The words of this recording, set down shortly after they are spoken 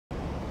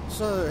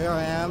So here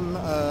I am,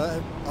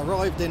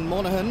 arrived in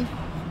Monaghan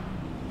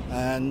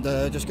and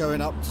just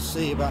going up to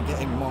see about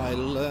getting my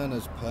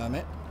learner's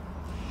permit,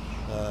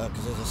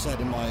 because as I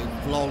said in my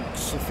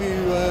vlogs, a few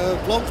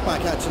vlogs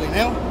back actually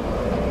now,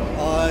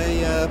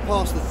 I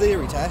passed the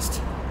theory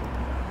test,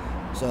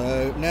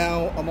 so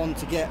now I'm on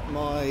to get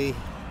my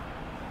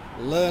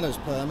learner's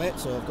permit.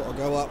 So I've got to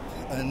go up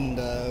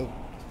and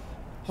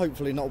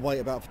hopefully not wait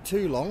about for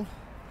too long,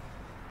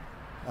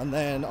 and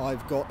then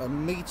I've got a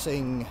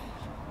meeting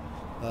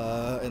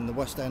in the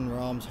West End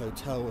Arms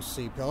Hotel with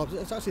CPL.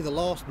 It's actually the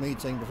last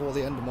meeting before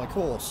the end of my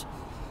course,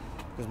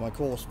 because my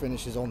course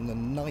finishes on the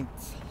 9th.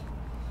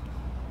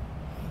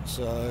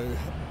 So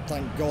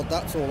thank God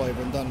that's all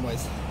over and done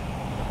with.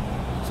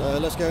 So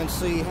let's go and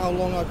see how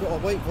long I've got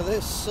to wait for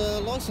this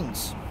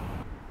licence.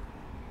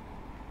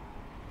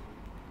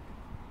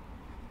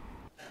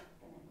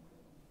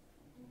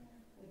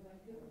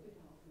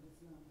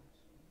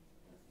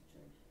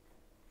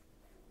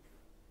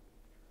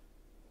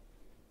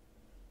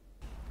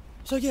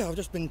 So yeah, I've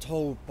just been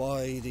told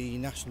by the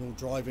National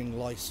Driving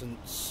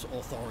Licence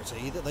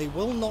Authority that they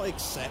will not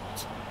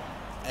accept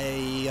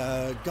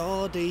a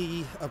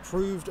Gardaí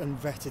approved and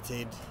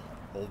vetted,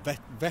 or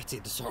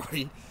vetted,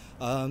 sorry,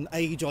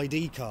 age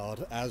ID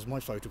card as my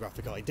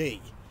photographic ID.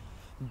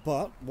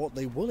 But what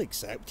they will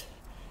accept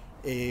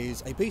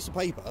is a piece of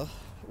paper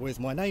with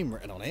my name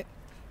written on it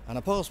and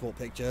a passport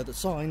picture that's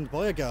signed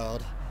by a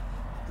guard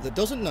that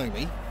doesn't know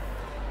me,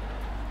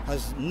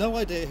 has no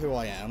idea who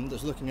I am,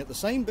 that's looking at the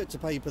same bits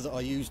of paper that I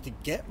used to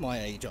get my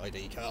age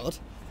ID card,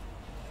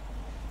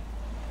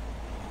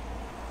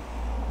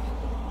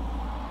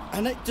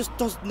 and it just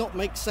does not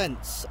make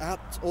sense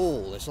at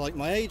all. It's like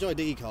my age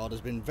ID card has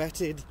been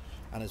vetted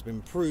and has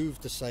been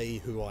proved to say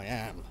who I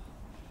am,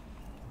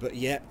 but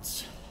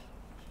yet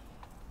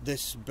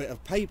this bit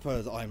of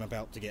paper that I'm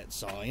about to get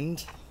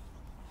signed,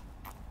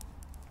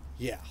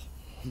 yeah.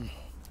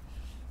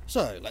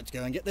 So let's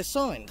go and get this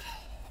signed.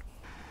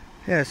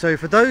 Yeah, so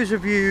for those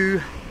of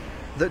you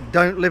that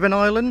don't live in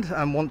Ireland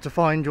and want to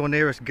find your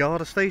nearest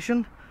Garda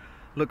station,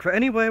 look for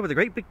anywhere with a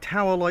great big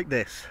tower like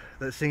this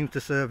that seems to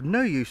serve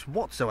no use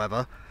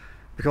whatsoever,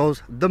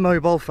 because the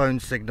mobile phone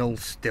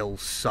signals still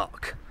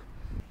suck.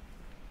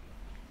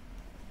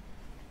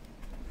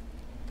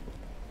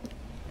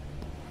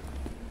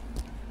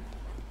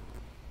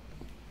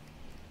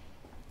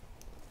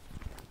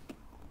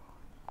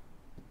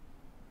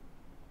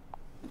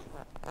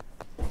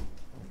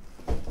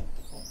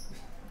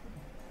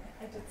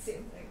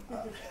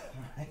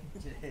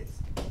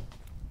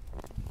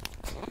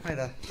 Hi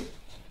there.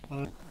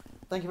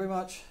 Thank you very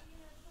much.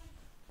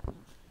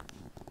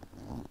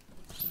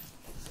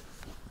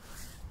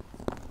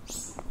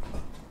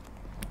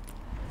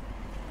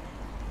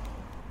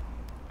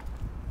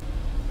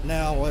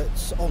 Now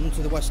it's on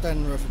to the West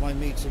End for my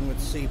meeting with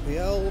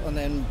CPL, and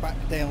then back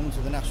down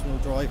to the National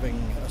Driving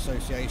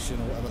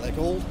Association, or whatever they're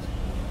called,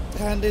 to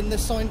hand in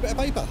this signed bit of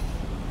paper.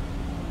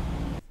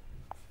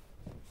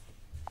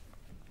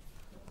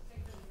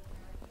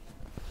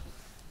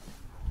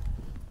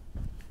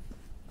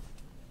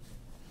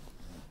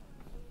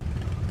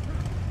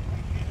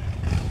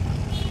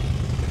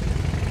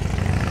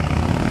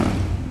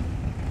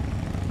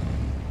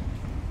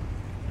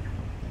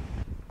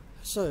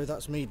 So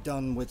that's me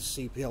done with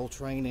CPL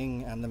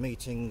training and the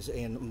meetings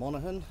in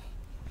Monaghan.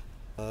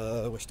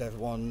 Wished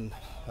everyone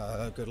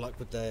good luck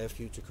with their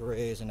future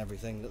careers and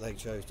everything that they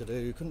chose to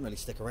do. Couldn't really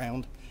stick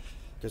around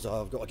because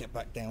I've got to get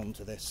back down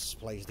to this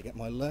place to get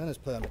my learner's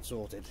permit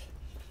sorted.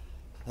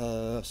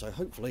 So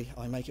hopefully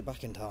I make it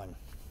back in time.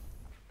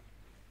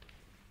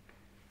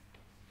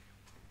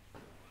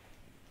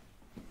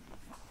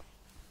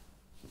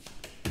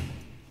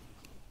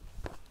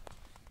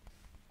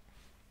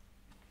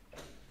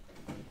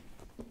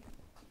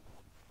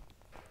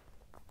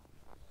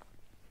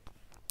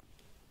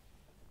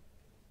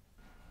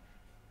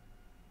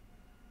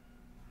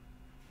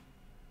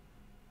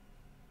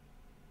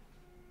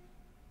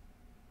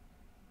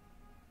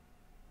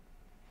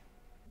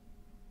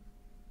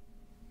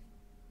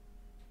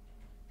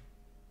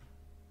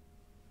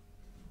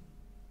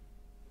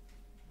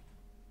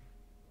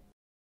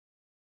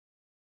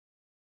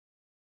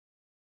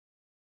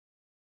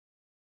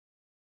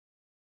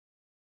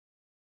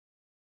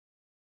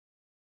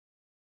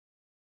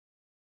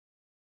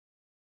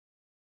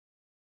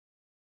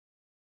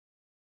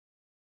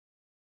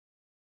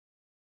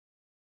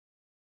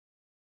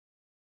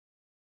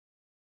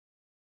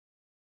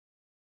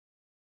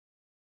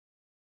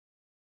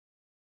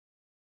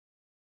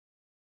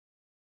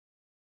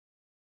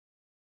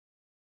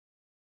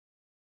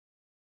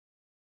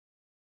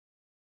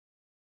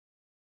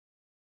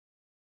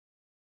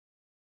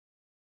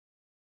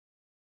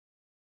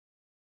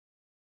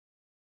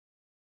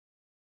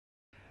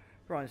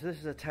 Right, so this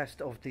is a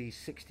test of the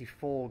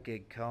 64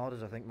 gig card,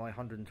 as I think my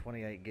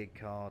 128 gig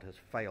card has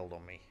failed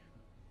on me.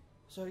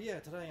 So yeah,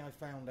 today I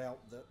found out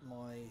that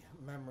my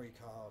memory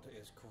card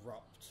is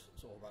corrupt,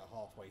 sort of about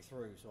halfway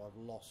through, so I've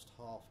lost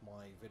half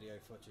my video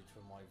footage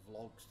from my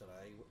vlogs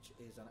today, which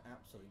is an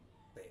absolute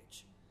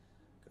bitch,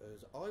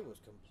 because I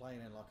was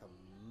complaining like a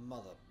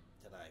mother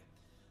today.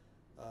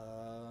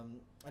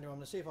 Anyway, I'm going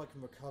to see if I can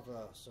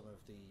recover some of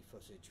the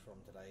footage from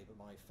today, but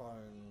my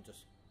phone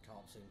just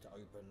can't seem to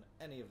open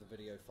any of the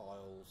video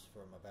files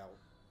from about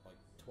like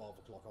 12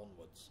 o'clock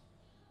onwards,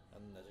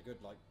 and there's a good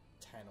like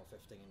 10 or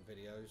 15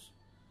 videos,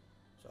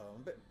 so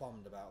I'm a bit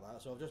bummed about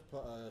that. So I've just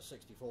put a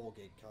 64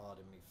 gig card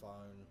in my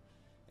phone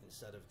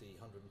instead of the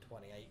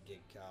 128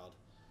 gig card,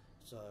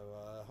 so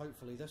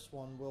hopefully this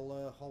one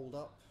will hold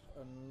up,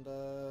 and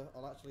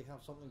I'll actually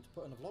have something to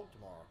put in a vlog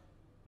tomorrow.